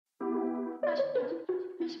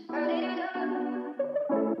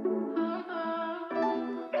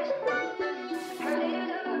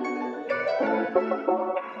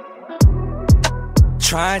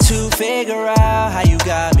Trying to figure out how you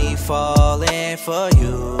got me falling for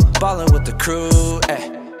you. Ballin' with the crew,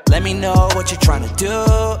 let me know what you're trying to do.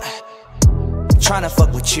 Tryna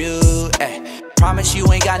fuck with you, promise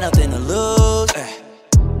you ain't got nothing to lose,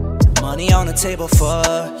 money on the table for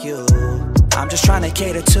you. I'm just tryna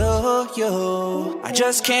cater to you. I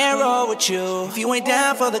just can't roll with you if you ain't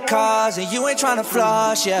down for the cause and you ain't tryna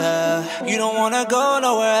floss, yeah. You don't wanna go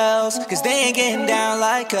nowhere else, cause they ain't getting down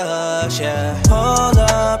like us, yeah. Pull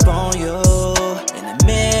up on you in the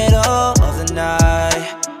middle of the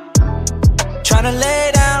night, tryna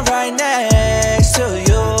lay down right next to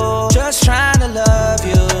you, just tryna love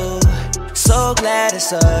you. So glad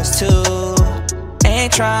it's us two,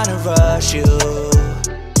 ain't tryna rush you.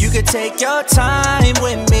 You could take your time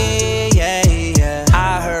with me, yeah, yeah.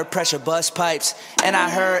 I heard pressure bust pipes, and I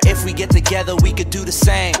heard if we get together we could do the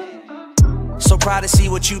same. So proud to see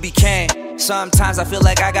what you became. Sometimes I feel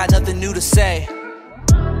like I got nothing new to say.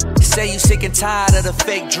 You say you sick and tired of the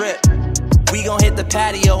fake drip. We gon' hit the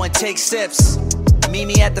patio and take sips. Meet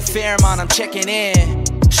me at the Fairmont, I'm checking in.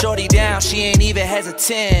 Shorty down, she ain't even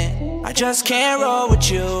hesitant. I just can't roll with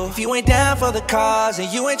you if you ain't down for the cause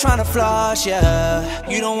and you ain't tryna floss, yeah.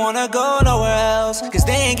 You don't wanna go nowhere else, cause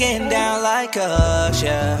they ain't getting down like us,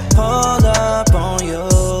 yeah. Pull up on you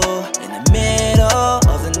in the middle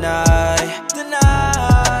of the night,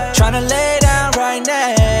 tryna lay down right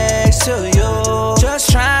next to you, just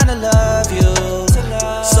tryna love you.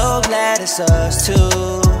 So glad it's us two,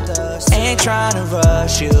 ain't tryna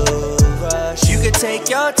rush you. You could take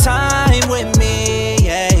your time with me,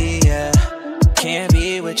 yeah, yeah. Can't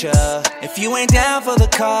be with ya if you ain't down for the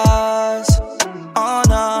cause, oh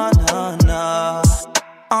no.